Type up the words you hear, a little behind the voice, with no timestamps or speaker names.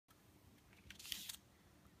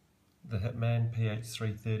The HITMAN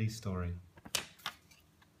PH330 story.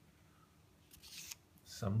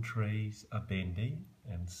 Some trees are bendy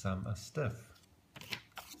and some are stiff.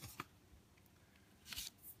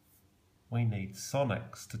 We need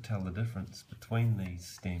sonics to tell the difference between these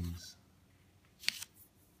stems.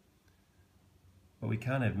 But we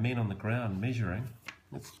can't have men on the ground measuring.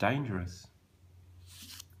 It's dangerous.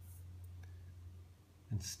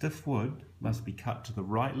 And stiff wood must be cut to the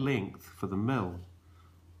right length for the mill,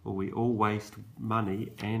 or we all waste money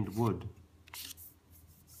and wood.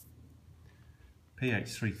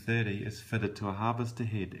 PH330 is fitted to a harvester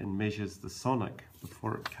head and measures the sonic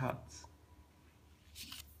before it cuts,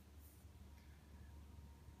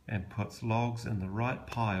 and puts logs in the right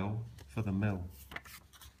pile for the mill.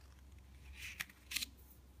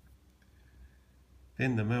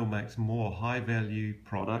 Then the mill makes more high value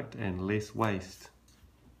product and less waste.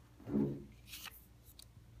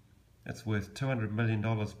 It's worth $200 million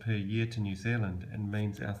per year to New Zealand and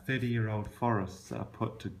means our 30-year-old forests are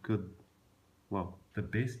put to good, well, the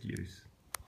best use.